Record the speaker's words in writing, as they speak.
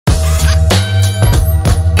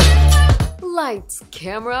Lights,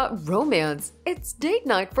 camera, romance. It's date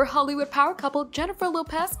night for Hollywood power couple Jennifer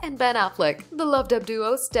Lopez and Ben Affleck. The loved-up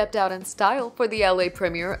duo stepped out in style for the LA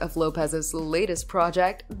premiere of Lopez's latest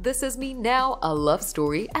project, This Is Me Now, a Love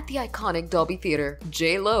Story, at the iconic Dolby Theater.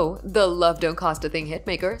 J.Lo, the Love Don't Cost a Thing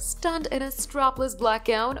hitmaker, stunned in a strapless black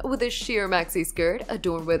gown with a sheer maxi skirt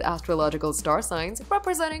adorned with astrological star signs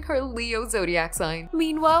representing her Leo zodiac sign.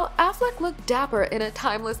 Meanwhile, Affleck looked dapper in a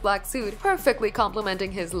timeless black suit, perfectly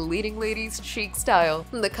complementing his leading lady's chic style.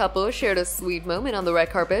 The couple shared a sweet moment on the red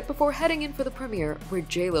carpet before heading in for the premiere, where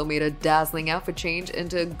J.Lo made a dazzling outfit change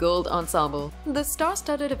into gold ensemble. The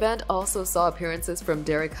star-studded event also saw appearances from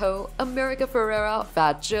Derek Ho, America Ferrera,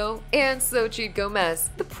 Fat Joe, and Xochitl Gomez.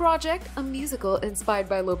 The project, a musical inspired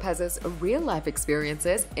by Lopez's real-life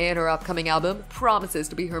experiences and her upcoming album, promises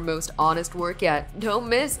to be her most honest work yet. Don't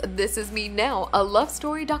miss This Is Me Now, a love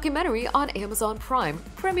story documentary on Amazon Prime,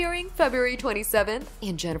 premiering February 27th,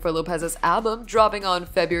 and Jennifer Lopez's album dropping on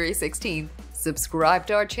February 16th. Subscribe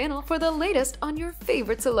to our channel for the latest on your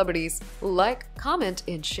favorite celebrities. Like, comment,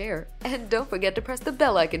 and share. And don't forget to press the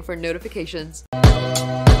bell icon for notifications.